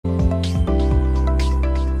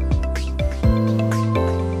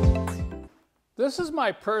This is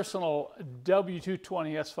my personal W220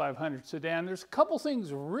 S500 sedan. There's a couple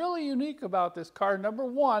things really unique about this car. Number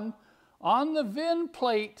one, on the VIN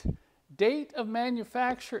plate, date of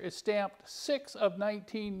manufacture is stamped 6 of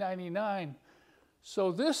 1999.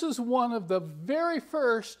 So this is one of the very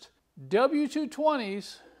first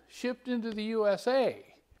W220s shipped into the USA.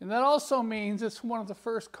 And that also means it's one of the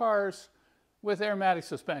first cars with Airmatic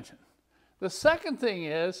suspension. The second thing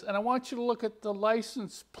is, and I want you to look at the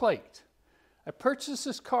license plate. I purchased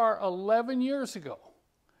this car 11 years ago.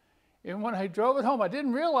 And when I drove it home, I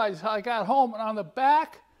didn't realize how I got home. And on the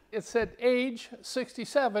back, it said age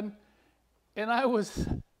 67. And I was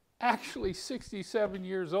actually 67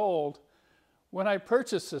 years old when I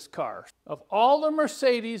purchased this car. Of all the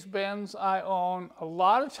Mercedes-Benz I own, a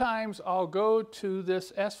lot of times I'll go to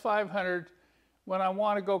this S500 when I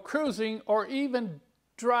want to go cruising or even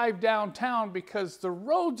drive downtown because the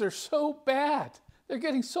roads are so bad. They're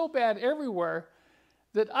getting so bad everywhere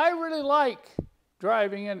that I really like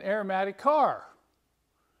driving an Airmatic car,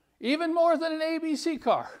 even more than an ABC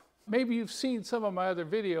car. Maybe you've seen some of my other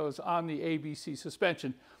videos on the ABC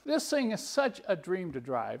suspension. This thing is such a dream to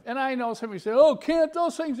drive. And I know somebody say, oh, Kent,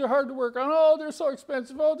 those things are hard to work on. Oh, they're so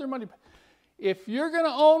expensive. Oh, they're money. If you're going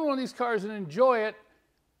to own one of these cars and enjoy it,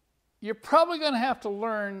 you're probably going to have to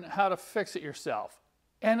learn how to fix it yourself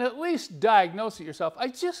and at least diagnose it yourself. I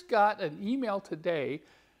just got an email today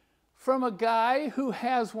from a guy who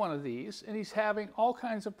has one of these, and he's having all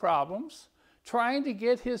kinds of problems trying to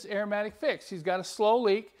get his Airmatic fixed. He's got a slow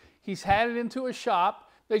leak. He's had it into a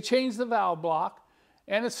shop. They changed the valve block,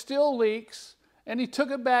 and it still leaks, and he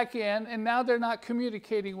took it back in, and now they're not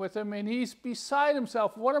communicating with him, and he's beside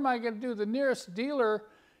himself. What am I going to do? The nearest dealer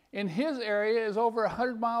in his area is over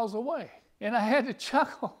 100 miles away. And I had to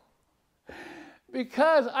chuckle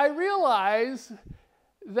because I realized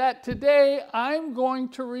that today I'm going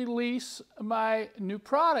to release my new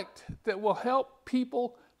product that will help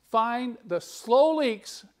people find the slow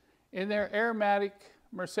leaks in their Airmatic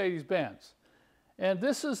Mercedes-Benz. And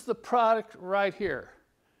this is the product right here.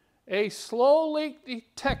 A slow leak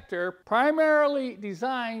detector primarily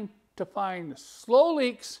designed to find slow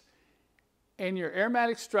leaks in your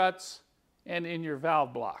Airmatic struts and in your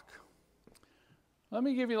valve block. Let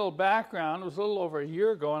me give you a little background. It was a little over a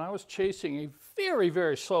year ago, and I was chasing a very,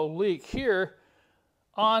 very slow leak here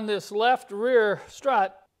on this left rear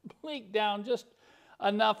strut. Leaked down just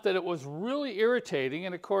enough that it was really irritating.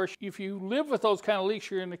 And of course, if you live with those kind of leaks,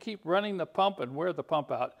 you're going to keep running the pump and wear the pump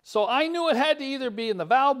out. So I knew it had to either be in the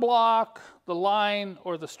valve block, the line,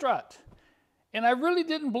 or the strut. And I really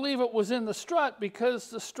didn't believe it was in the strut because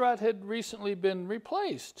the strut had recently been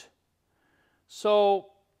replaced. So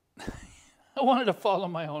I wanted to follow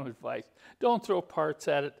my own advice. Don't throw parts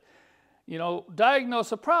at it. You know,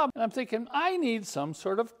 diagnose a problem. And I'm thinking, I need some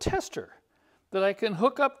sort of tester that I can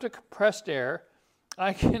hook up to compressed air.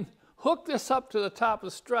 I can hook this up to the top of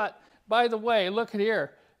the strut. By the way, look at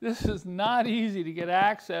here. This is not easy to get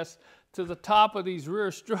access to the top of these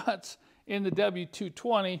rear struts in the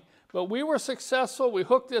W220, but we were successful. We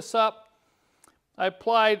hooked this up. I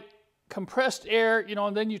applied compressed air, you know,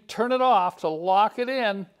 and then you turn it off to lock it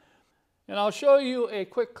in. And I'll show you a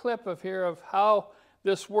quick clip of how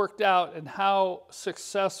this worked out and how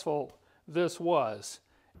successful this was.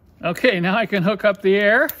 Okay, now I can hook up the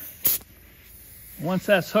air. Once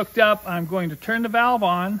that's hooked up, I'm going to turn the valve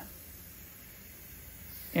on.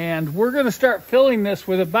 And we're going to start filling this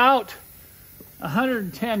with about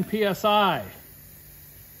 110 psi.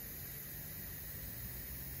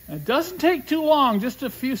 It doesn't take too long, just a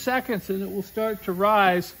few seconds, and it will start to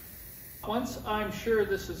rise. Once I'm sure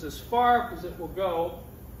this is as far up as it will go,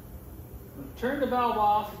 turn the valve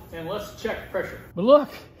off and let's check pressure. But look,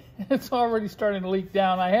 it's already starting to leak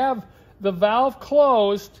down. I have the valve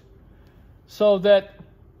closed so that,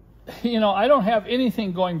 you know, I don't have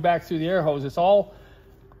anything going back through the air hose. It's all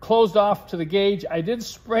closed off to the gauge. I did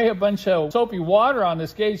spray a bunch of soapy water on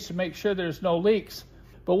this gauge to make sure there's no leaks.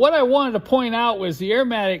 But what I wanted to point out was the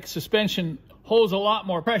Airmatic suspension holds a lot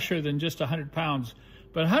more pressure than just 100 pounds.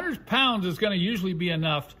 But 100 pounds is going to usually be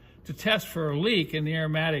enough to test for a leak in the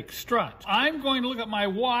Airmatic strut. I'm going to look at my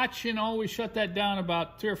watch. You know, we shut that down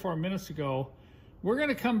about 3 or 4 minutes ago. We're going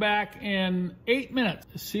to come back in 8 minutes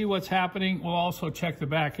to see what's happening. We'll also check the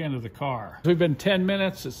back end of the car. We've been 10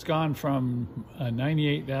 minutes. It's gone from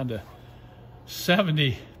 98 down to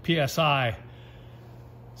 70 PSI.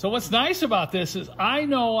 So what's nice about this is I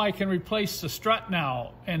know I can replace the strut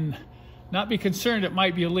now and not be concerned it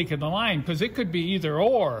might be a leak in the line, because it could be either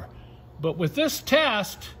or. But with this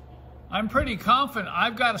test, I'm pretty confident.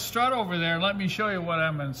 I've got a strut over there. Let me show you what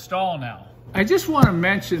I'm installing now. I just want to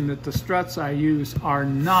mention that the struts I use are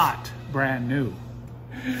not brand new.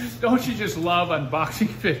 Don't you just love unboxing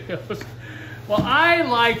videos? Well, I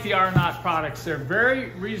like the Airmatic products. They're very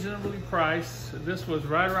reasonably priced. This was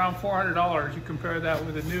right around $400. You compare that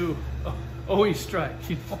with a new OE strut,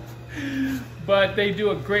 you know. But they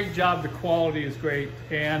do a great job. The quality is great.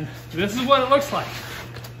 And this is what it looks like.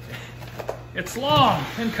 It's long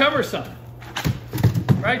and cumbersome.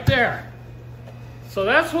 Right there. So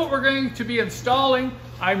that's what we're going to be installing.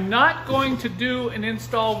 I'm not going to do an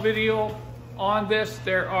install video on this.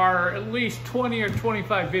 There are at least 20 or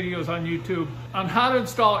 25 videos on YouTube on how to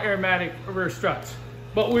install Airmatic rear struts.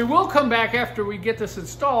 But we will come back after we get this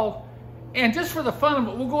installed, and just for the fun of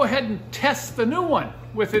it, we'll go ahead and test the new one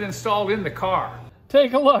with it installed in the car.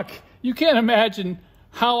 Take a look. You can't imagine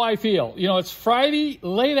how I feel. You know, it's Friday,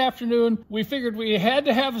 late afternoon. We figured we had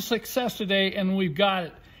to have a success today, and we've got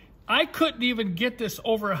it. I couldn't even get this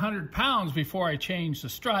over 100 pounds before I changed the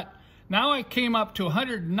strut. Now I came up to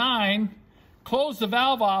 109, closed the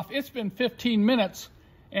valve off. It's been 15 minutes,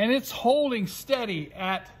 and it's holding steady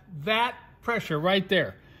at that pressure right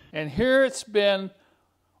there. And here it's been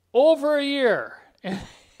over a year,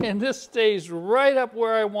 and this stays right up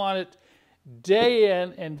where I want it day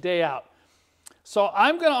in and day out. So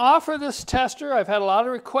I'm going to offer this tester. I've had a lot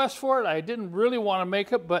of requests for it. I didn't really want to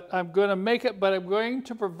make it, but I'm going to make it, but I'm going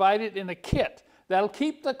to provide it in a kit. That'll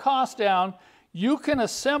keep the cost down. You can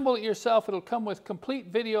assemble it yourself. It'll come with complete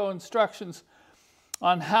video instructions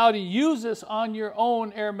on how to use this on your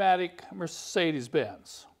own Airmatic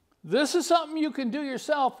Mercedes-Benz. This is something you can do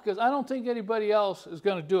yourself because I don't think anybody else is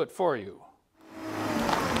going to do it for you.